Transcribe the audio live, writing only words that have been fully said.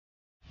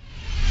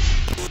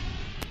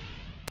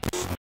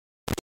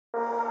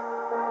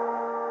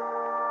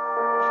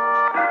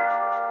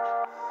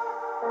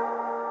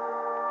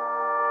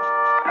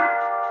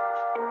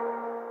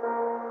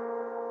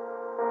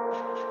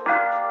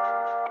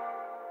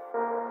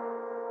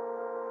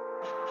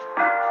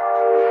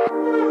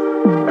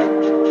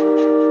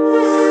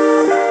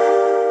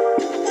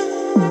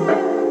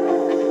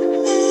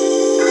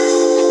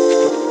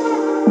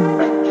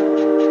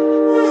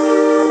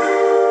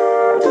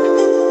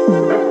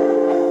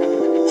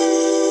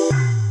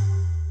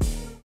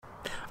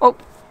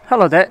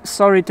Hello there,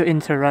 sorry to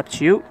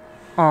interrupt you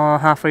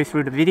halfway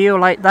through the video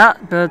like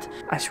that, but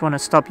I just want to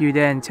stop you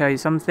there and tell you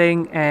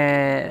something.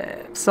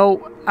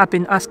 So I've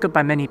been asked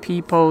by many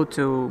people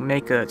to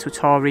make a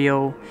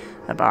tutorial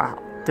about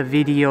the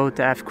video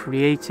that I've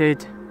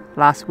created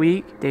last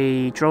week,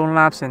 the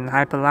Dronelapse and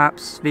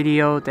HYPERLAPSE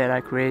video that I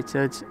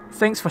created.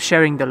 Thanks for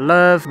sharing the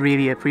love,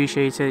 really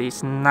appreciate it.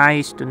 It's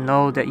nice to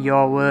know that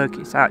your work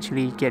is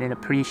actually getting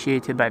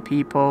appreciated by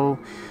people.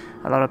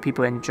 A lot of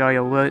people enjoy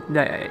your work.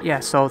 Yeah,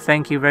 so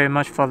thank you very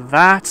much for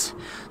that.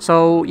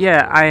 So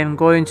yeah, I am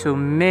going to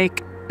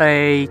make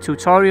a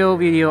tutorial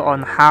video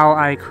on how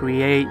I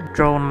create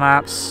drone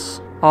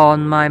laps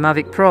on my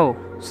Mavic Pro.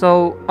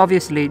 So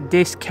obviously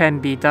this can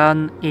be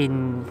done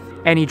in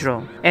any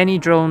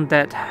drone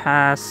that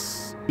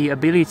has the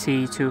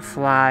ability to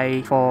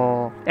fly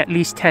for at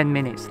least 10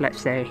 minutes, let's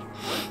say,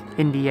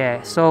 in the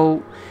air.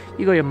 So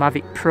you got your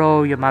Mavic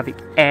Pro, your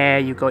Mavic Air,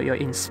 you got your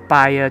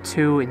Inspire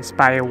 2,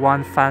 Inspire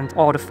 1,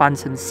 all the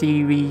Phantom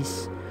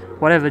series,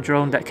 whatever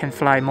drone that can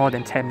fly more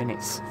than 10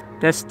 minutes.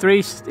 There's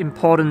three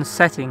important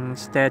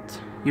settings that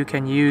you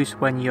can use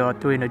when you're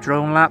doing a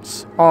drone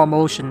lapse or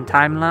motion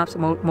time lapse,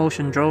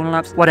 motion drone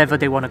lapse, whatever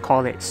they want to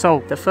call it.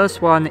 So the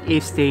first one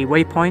is the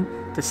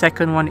waypoint, the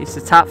second one is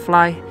the tap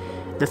fly,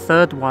 the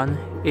third one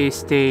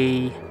is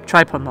the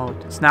tripod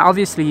mode. So now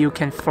obviously you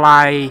can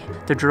fly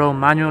the drone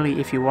manually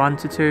if you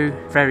wanted to,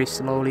 very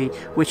slowly,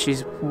 which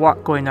is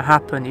what's going to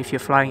happen if you're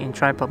flying in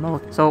tripod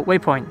mode. So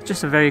waypoint,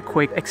 just a very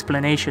quick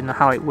explanation of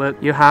how it works.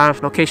 You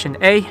have location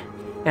A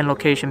and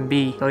location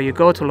B. So you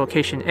go to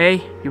location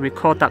A, you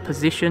record that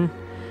position,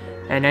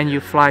 and then you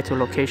fly to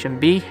location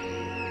B,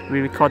 we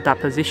record that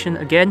position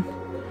again,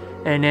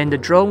 and then the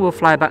drone will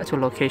fly back to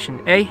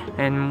location A,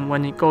 and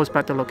when it goes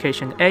back to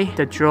location A,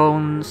 the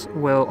drones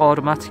will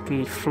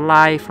automatically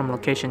fly from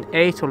location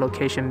A to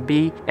location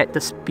B at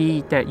the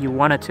speed that you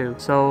want it to.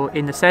 So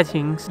in the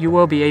settings, you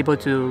will be able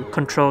to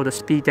control the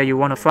speed that you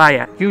want to fly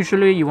at.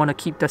 Usually you want to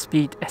keep the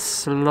speed as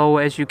slow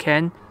as you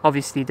can.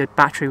 Obviously the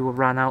battery will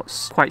run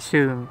out quite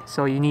soon,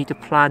 so you need to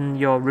plan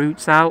your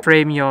routes out,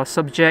 frame your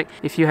subject.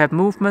 If you have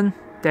movement,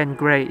 then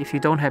great. If you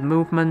don't have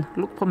movement,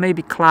 look for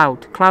maybe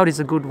cloud. Cloud is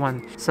a good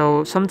one.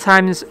 So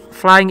sometimes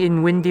flying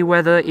in windy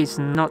weather is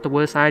not the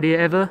worst idea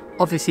ever.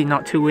 Obviously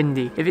not too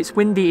windy. If it's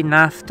windy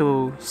enough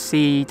to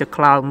see the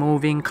cloud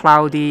moving,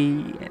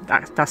 cloudy,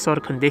 that sort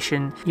of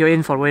condition, you're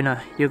in for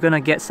winner. You're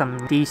gonna get some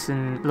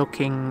decent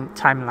looking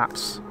time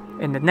lapse.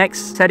 And the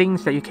next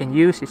settings that you can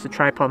use is the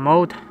tripod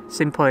mode.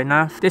 Simple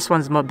enough. This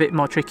one's a bit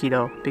more tricky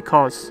though,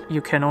 because you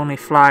can only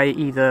fly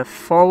either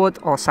forward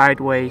or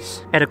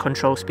sideways at a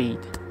control speed.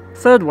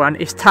 Third one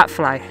is tap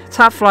fly.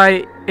 Tap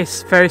fly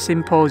is very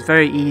simple, it's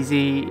very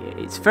easy,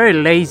 it's very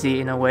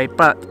lazy in a way,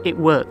 but it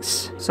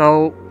works.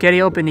 So get it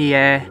up in the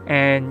air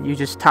and you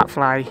just tap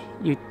fly.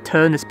 You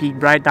turn the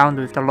speed right down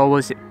to the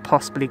lowest it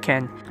possibly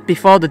can.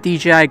 Before the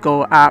DJI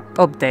Go app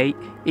update,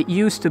 it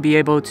used to be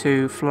able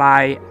to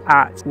fly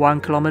at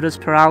 1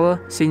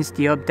 km/h. Since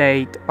the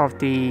update of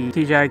the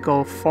DJI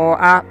Go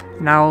 4 app,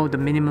 now the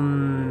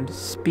minimum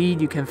speed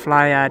you can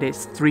fly at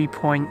is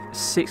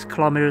 3.6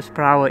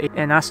 km/h,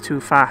 and that's too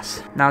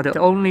fast. Now the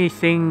only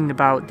thing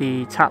about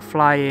the tap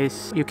fly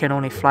is you can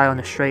only fly on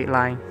a straight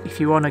line. If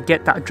you want to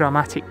get that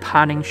dramatic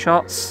panning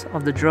shots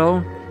of the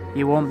drone,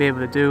 you won't be able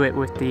to do it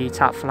with the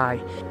tap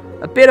fly.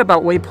 A bit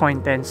about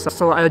waypoint then.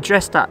 So I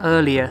addressed that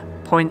earlier.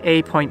 Point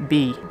A, point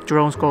B,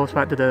 drones goes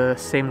back to the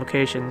same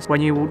locations. When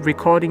you're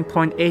recording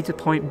point A to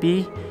point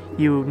B,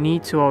 you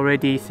need to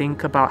already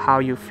think about how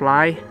you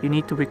fly. You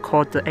need to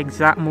record the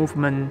exact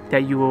movement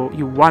that you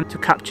want to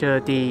capture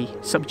the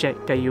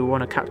subject that you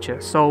want to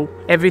capture. So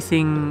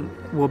everything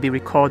will be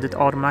recorded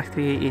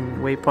automatically in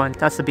waypoint.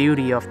 That's the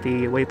beauty of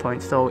the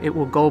waypoint. So it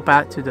will go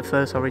back to the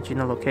first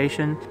original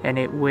location and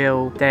it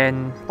will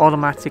then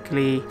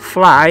automatically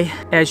fly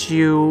as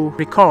you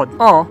record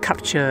or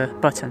capture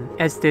button.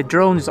 As the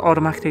drone is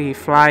automatically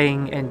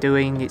flying and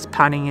doing its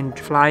panning and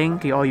flying,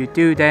 all you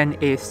do then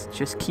is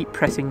just keep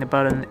pressing the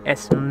button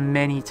as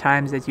many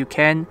times as you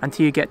can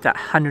until you get that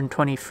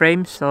 120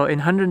 frames. So in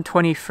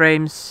 120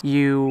 frames,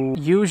 you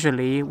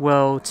usually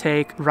will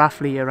take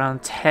roughly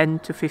around 10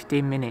 to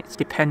 15 minutes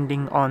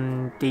depending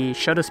on the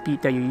shutter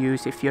speed that you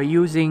use. If you're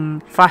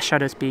using fast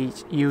shutter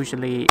speeds,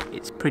 usually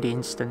it's pretty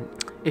instant.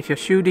 If you're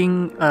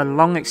shooting a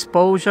long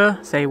exposure,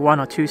 say 1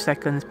 or 2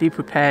 seconds, be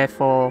prepared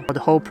for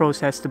the whole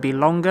process to be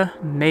longer.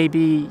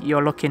 Maybe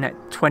you're looking at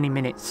 20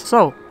 minutes.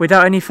 So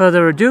without any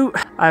further ado,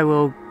 I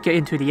will get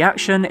into the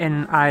action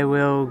and I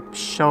will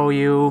show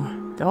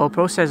you the whole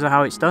process of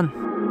how it's done.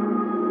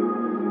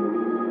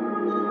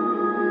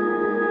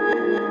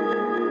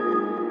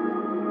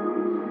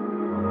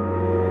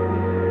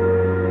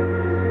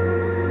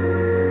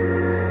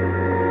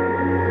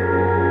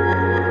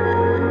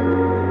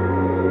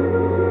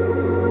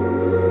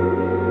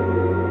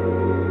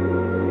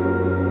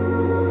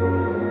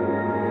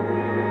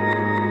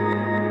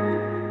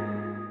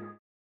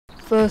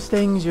 First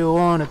things you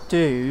want to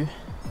do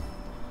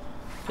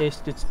is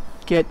to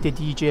get the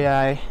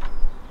DJI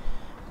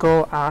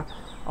Go app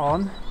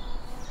on.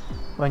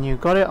 When you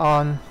got it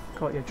on,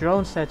 got your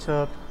drone set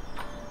up,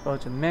 go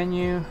to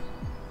menu,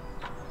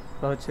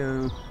 go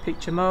to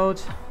picture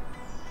mode.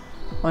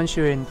 Once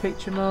you're in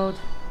picture mode,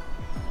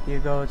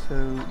 you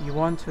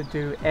want to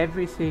do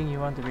everything, you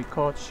want to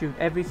record, shoot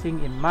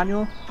everything in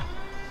manual.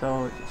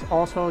 So it's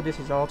auto, this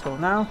is auto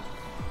now.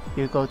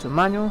 You go to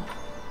manual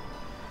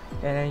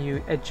and then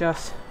you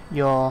adjust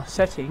your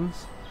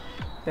settings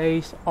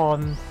based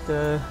on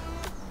the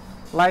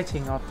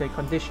lighting of the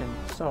condition.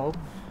 So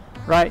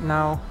right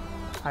now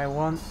I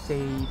want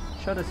the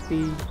shutter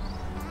speed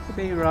to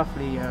be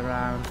roughly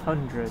around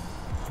 100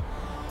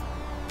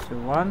 to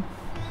 1.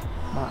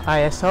 My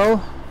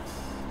ISO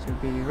to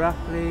be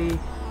roughly,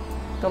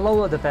 the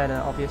lower the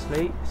better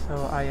obviously, so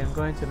I am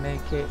going to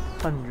make it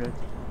 100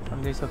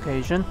 on this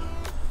occasion.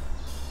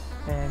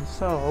 And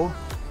so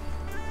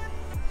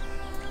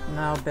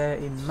now bear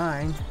in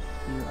mind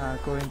you are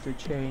going to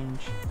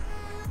change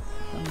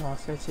some more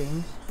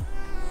settings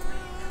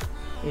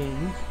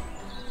in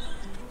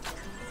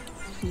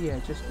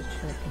here just to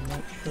check and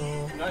make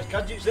sure. Nice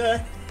gadgets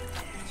there.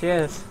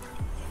 Cheers.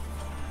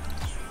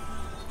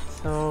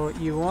 So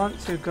you want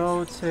to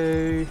go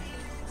to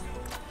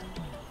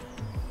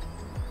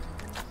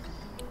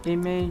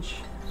image,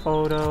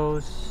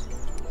 photos,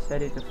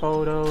 set it to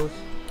photos.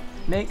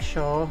 Make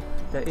sure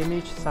the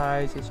image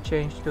size is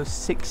changed to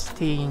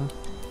 16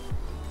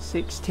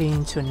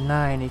 to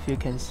 9 if you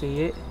can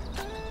see it.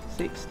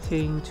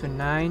 16 to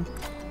 9.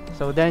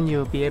 So then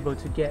you'll be able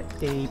to get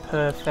the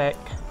perfect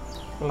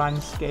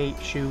landscape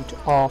shoot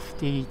of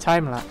the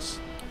time-lapse.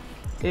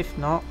 If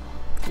not,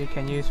 you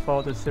can use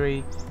 4 to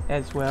 3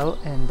 as well,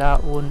 and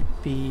that wouldn't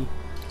be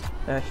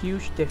a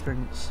huge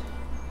difference.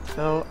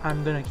 So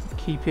I'm gonna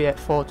keep it at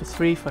 4 to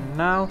 3 for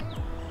now.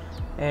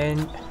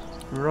 And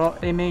raw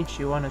image,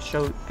 you want to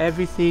show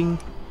everything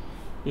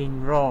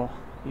in raw.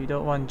 You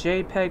don't want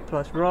JPEG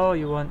plus raw,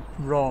 you want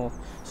raw.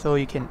 So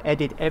you can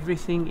edit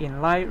everything in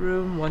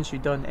Lightroom. Once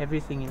you've done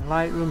everything in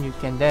Lightroom, you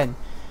can then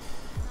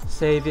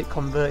save it,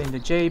 convert into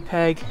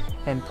JPEG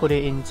and put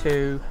it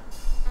into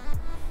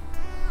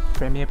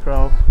Premiere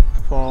Pro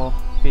for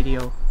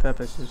video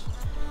purposes.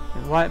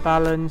 And white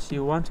balance,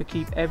 you want to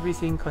keep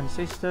everything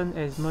consistent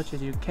as much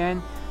as you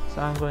can.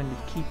 So I'm going to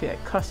keep it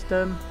at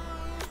custom,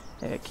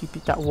 keep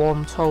it that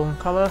warm tone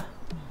color.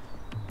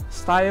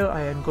 Style,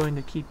 I am going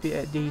to keep it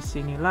at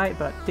Cine Light,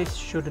 but this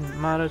shouldn't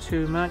matter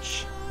too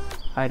much.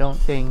 I don't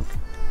think.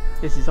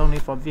 This is only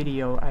for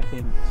video, I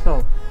think.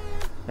 So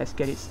let's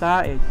get it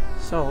started.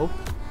 So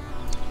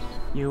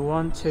you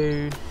want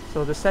to,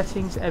 so the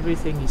settings,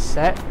 everything is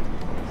set.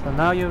 So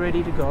now you're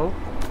ready to go.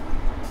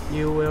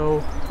 You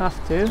will have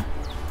to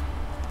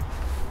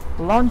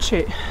launch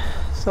it.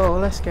 So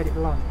let's get it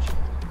launched.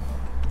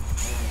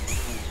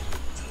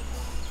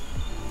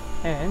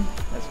 And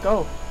let's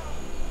go.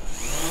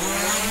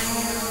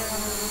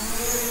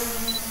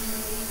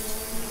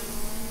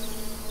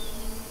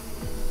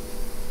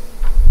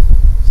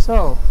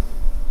 So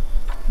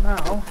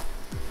now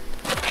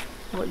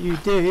what you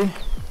do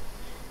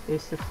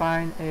is to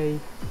find a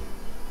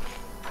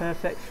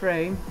perfect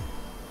frame.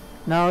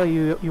 Now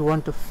you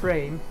want to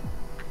frame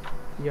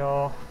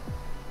your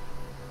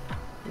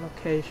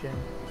location.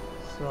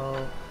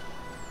 So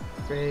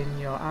frame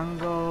your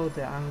angle,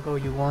 the angle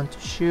you want to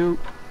shoot.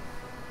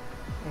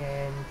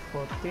 And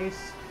for this,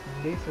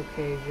 on this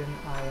occasion,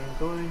 I am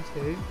going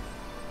to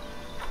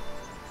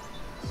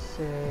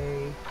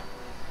say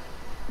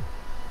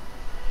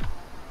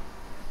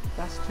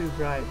that's too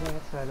bright there,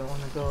 so I don't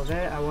want to go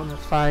there. I want to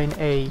find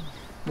a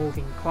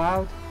moving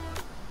cloud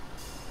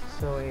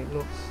so it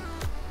looks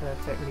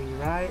perfectly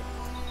right.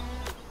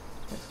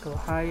 Let's go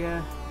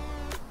higher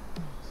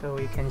so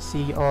we can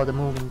see all the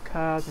moving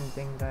cars and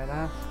things like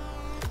that.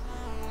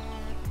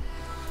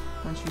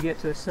 Once you get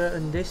to a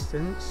certain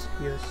distance,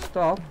 you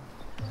stop,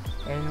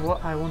 and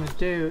what I want to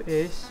do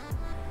is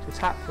to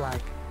tap fly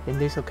in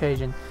this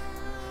occasion.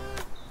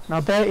 Now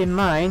bear in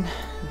mind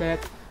that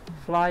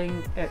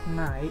flying at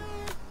night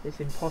is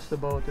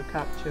impossible to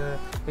capture,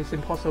 it's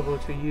impossible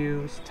to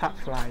use tap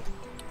fly,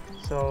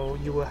 so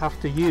you will have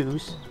to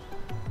use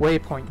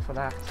waypoint for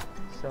that.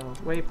 So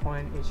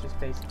waypoint is just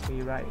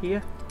basically right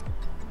here,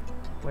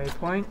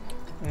 waypoint,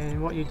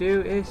 and what you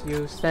do is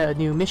you set a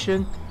new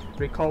mission,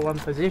 record one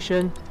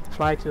position,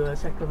 fly to a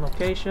second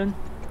location,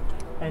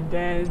 and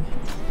then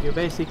you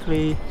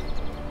basically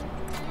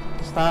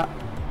start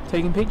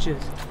taking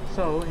pictures.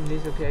 So in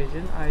this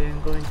occasion I am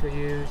going to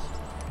use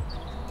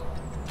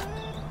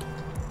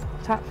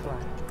tap fly.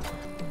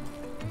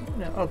 I'm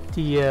gonna up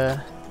the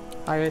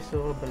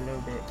ISO up a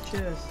little bit,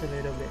 just a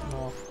little bit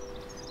more.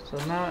 So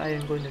now I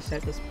am going to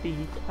set the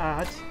speed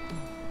at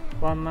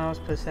 1 miles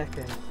per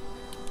second,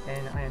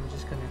 and I am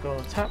just going to go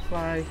tap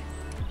fly,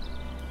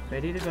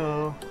 ready to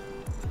go,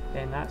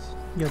 and that's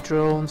your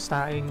drone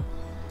starting,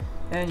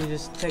 and you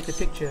just take the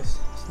pictures,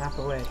 snap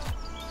away.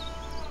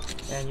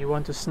 And you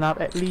want to snap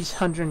at least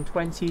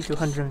 120 to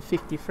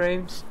 150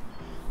 frames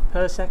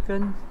per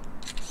second.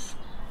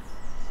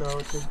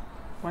 So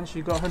once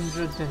you got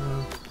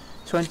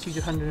 120 to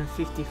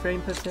 150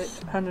 frames per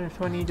second,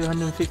 120 to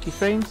 150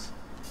 frames,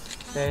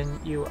 then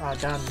you are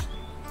done.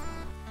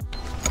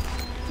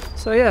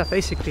 So yeah,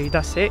 basically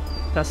that's it.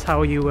 That's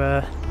how you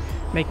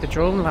make the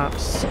drone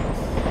lapse.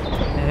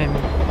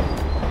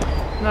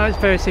 Now it's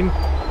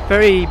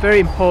very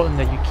important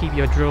that you keep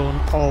your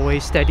drone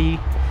always steady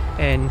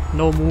and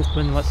no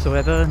movement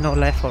whatsoever, no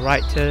left or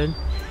right turn.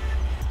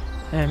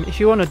 If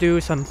you want to do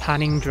some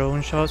panning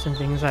drone shots and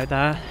things like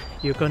that,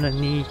 you're gonna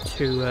need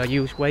to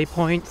use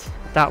waypoints.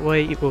 That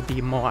way it will be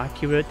more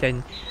accurate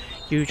than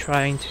you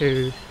trying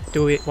to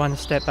do it one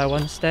step by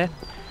one step.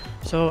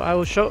 So I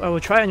will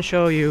try and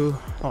show you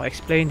or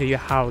explain to you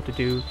how to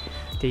do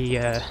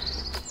the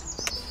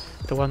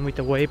one with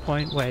the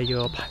waypoint, where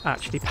you're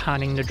actually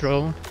panning the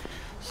drone,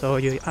 so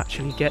you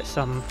actually get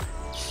some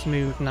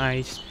smooth,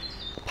 nice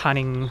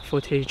panning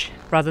footage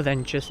rather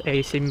than just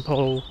a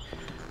simple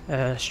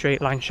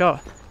straight line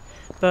shot.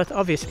 But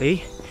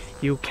obviously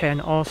you can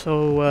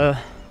also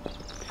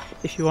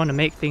if you want to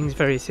make things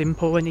very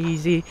simple and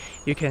easy,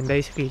 you can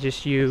basically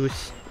just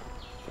use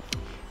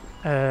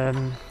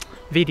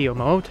video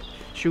mode,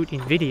 shoot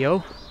in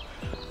video,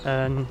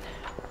 and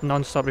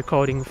non-stop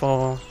recording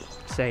for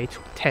say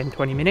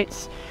 10-20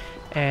 minutes,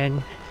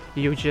 and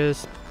you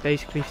just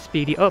basically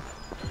speed it up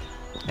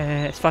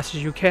as fast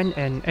as you can,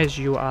 and as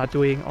you are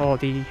doing all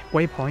the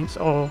waypoints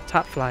or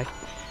tap fly.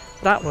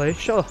 That way,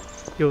 sure,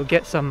 you'll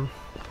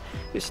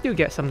still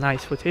get some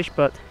nice footage,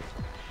 but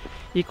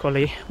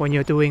equally when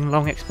you're doing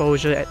long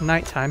exposure at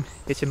night time,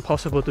 it's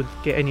impossible to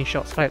get any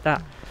shots like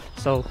that.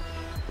 So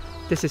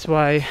this is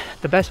why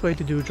the best way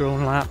to do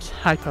drone lapse,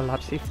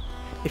 hyperlapse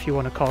if you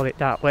want to call it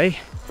that way,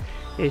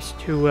 is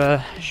to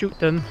shoot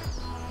them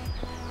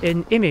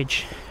in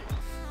image.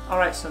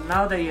 Alright, so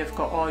now that you've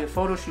got all your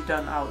photo shoot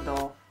done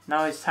outdoor,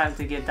 now it's time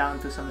to get down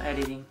to some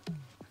editing.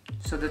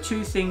 So the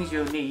two things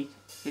you'll need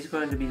is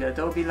going to be the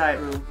Adobe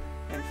Lightroom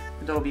and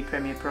Adobe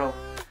Premiere Pro.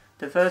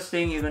 The first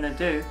thing you're going to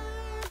do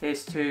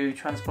is to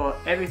transport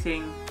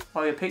everything,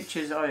 all your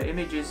pictures, all your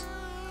images,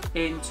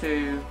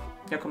 into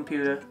your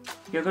computer.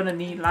 You're going to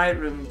need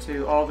Lightroom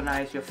to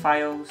organize your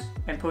files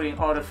and putting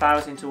all the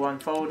files into one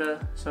folder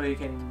so you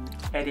can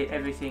edit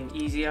everything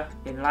easier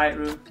in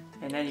Lightroom,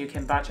 and then you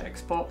can batch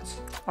export.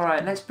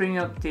 Alright, let's bring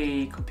up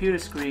the computer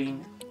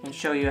screen and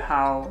show you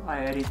how I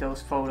edit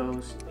those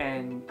photos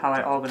and how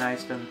I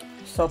organize them.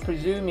 So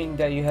presuming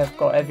that you have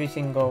got every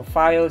single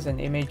files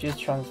and images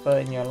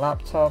transferred in your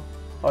laptop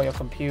or your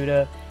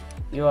computer,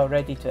 you are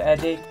ready to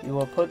edit. You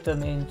will put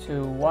them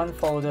into one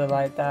folder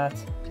like that.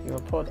 You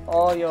will put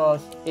all your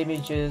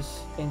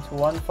images into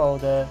one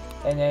folder,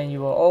 and then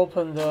you will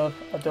open the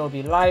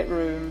Adobe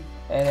Lightroom,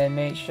 and then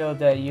make sure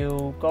that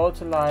you go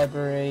to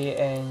library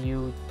and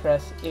you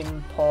press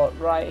import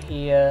right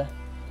here,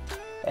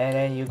 and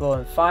then you go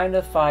and find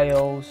the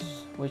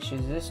files, which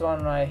is this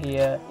one right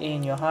here,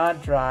 in your hard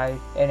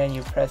drive, and then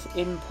you press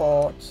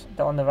import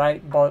on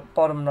the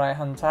bottom right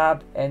hand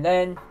tab, and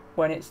then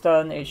when it's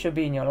done, it should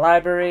be in your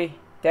library.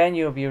 Then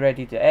you'll be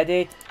ready to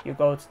edit. You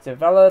go to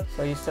develop,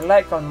 so you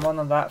select on one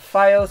of that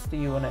files that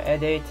you want to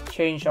edit,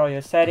 change all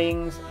your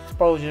settings,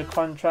 exposure,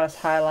 contrast,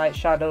 highlight,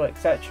 shadow,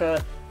 etc.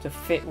 to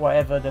fit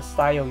whatever the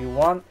style you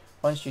want.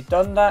 Once you've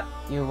done that,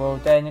 you will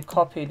then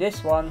copy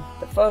this one,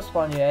 the first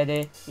one you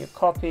edit, you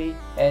copy,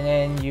 and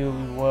then you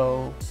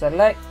will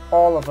select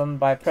all of them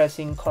by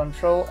pressing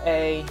Ctrl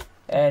A,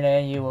 and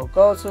then you will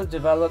go to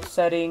develop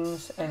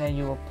settings, and then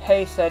you will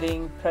paste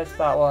setting, press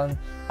that one.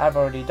 I've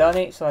already done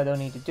it, so I don't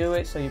need to do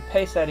it. So you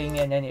paste setting,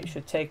 and then it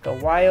should take a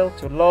while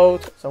to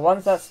load. So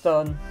once that's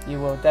done, you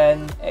will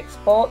then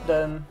export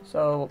them.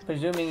 So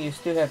presuming you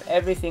still have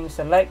everything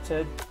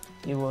selected,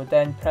 you will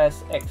then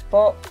press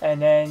export,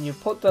 and then you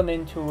put them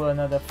into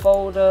another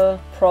folder.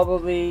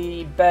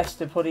 Probably best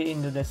to put it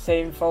into the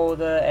same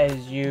folder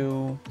as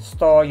you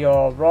store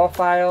your raw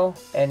file,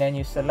 and then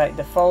you select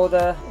the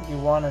folder. You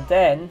want to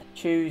then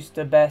choose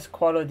the best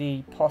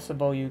quality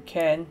possible you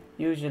can,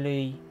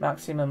 usually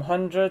maximum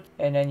 100,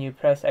 and then you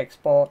press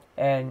export,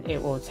 and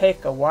it will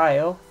take a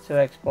while to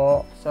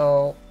export.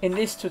 So in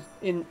this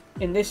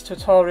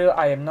tutorial,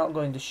 I am not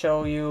going to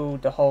show you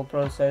the whole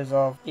process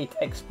of it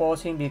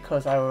exporting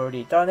because I've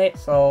already done it.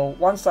 So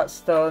once that's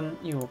done,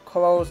 you will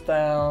close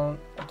down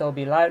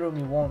Adobe Lightroom.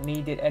 You won't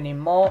need it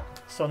anymore.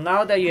 So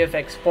now that you have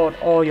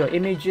exported all your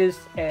images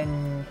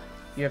and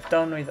you have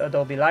done with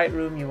Adobe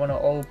Lightroom, you want to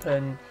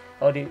open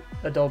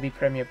Adobe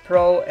Premiere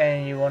Pro,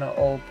 and you want to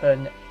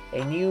open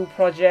a new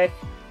project.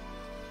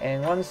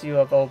 And once you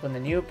have opened a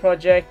new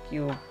project,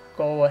 you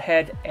go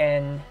ahead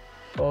and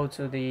go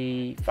to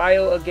the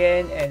file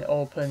again and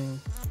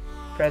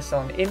press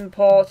on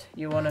import.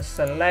 You want to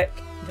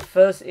select the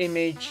first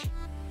image,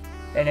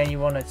 and then you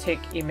want to tick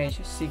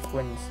image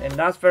sequence, and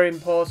that's very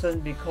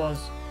important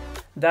because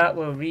that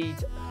will read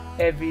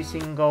every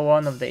single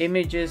one of the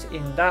images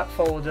in that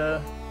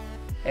folder,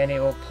 and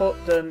it will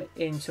put them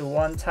into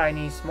one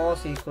tiny small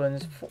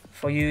sequence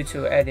for you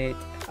to edit.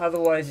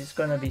 Otherwise it's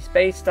going to be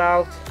spaced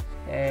out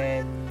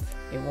and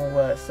it won't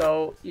work.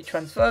 So you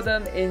transfer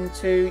them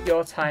into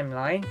your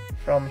timeline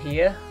from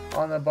here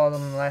on the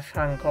bottom left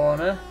hand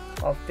corner,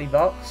 of the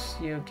box,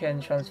 you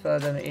can transfer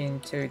them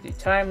into the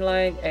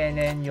timeline, and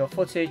then your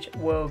footage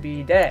will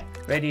be there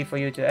ready for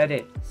you to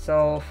edit.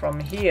 So from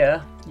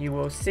here you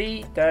will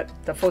see that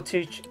the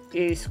footage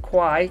is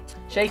quite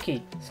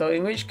shaky, so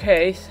in which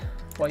case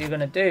what you're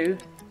gonna do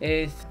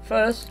is,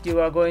 first you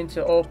are going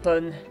to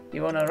open,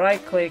 you want to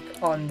right click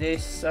on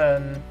this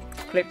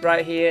clip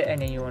right here,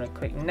 and then you want to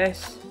click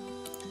nest,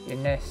 your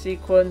nest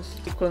sequence.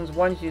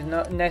 Once you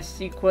nest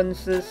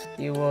sequences,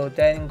 you will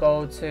then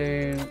go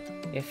to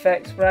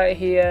effects right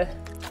here,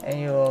 and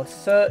you will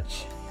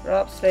search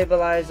drop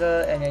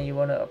stabilizer, and then you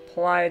want to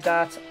apply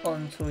that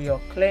onto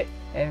your clip,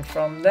 and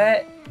from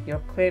there your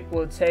clip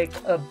will take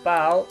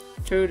about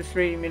 2 to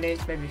 3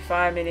 minutes, maybe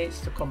 5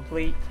 minutes to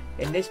complete.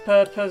 In this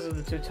purpose of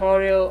the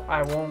tutorial,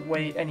 I won't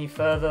wait any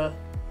further,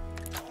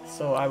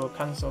 so I will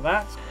cancel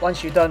that.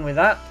 Once you're done with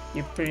that,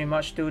 you pretty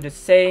much do the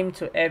same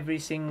to every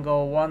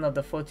single one of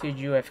the footage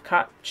you have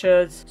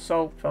captured.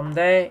 So from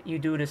there you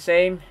do the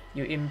same,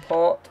 you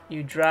import,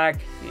 you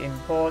drag, you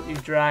import, you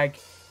drag,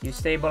 you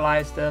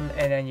stabilize them,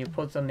 and then you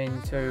put them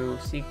into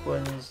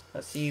sequence,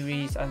 a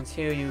series,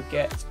 until you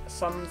get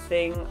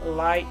something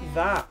like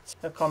that,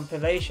 a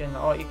compilation,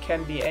 or it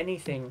can be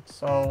anything.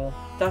 So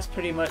that's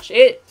pretty much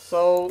it.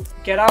 So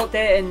get out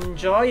there and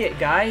enjoy it,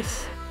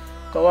 guys.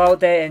 Go out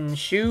there and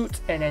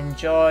shoot and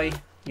enjoy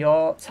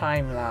your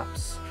time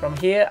lapse. From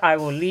here I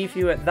will leave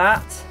you at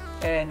that,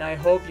 and I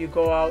hope you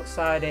go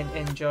outside and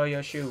enjoy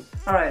your shoot.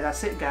 Alright,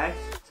 that's it guys.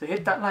 So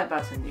hit that like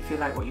button if you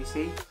like what you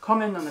see.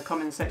 Comment on the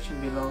comment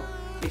section below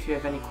if you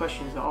have any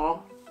questions at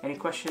all. Any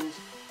questions,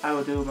 I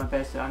will do my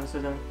best to answer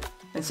them.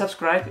 And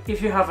subscribe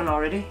if you haven't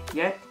already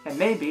yet. And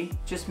maybe,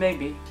 just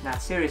maybe, nah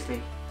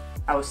seriously,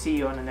 I will see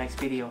you on the next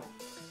video.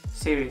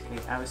 Seriously,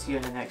 I will see you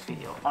in the next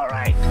video.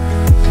 Alright.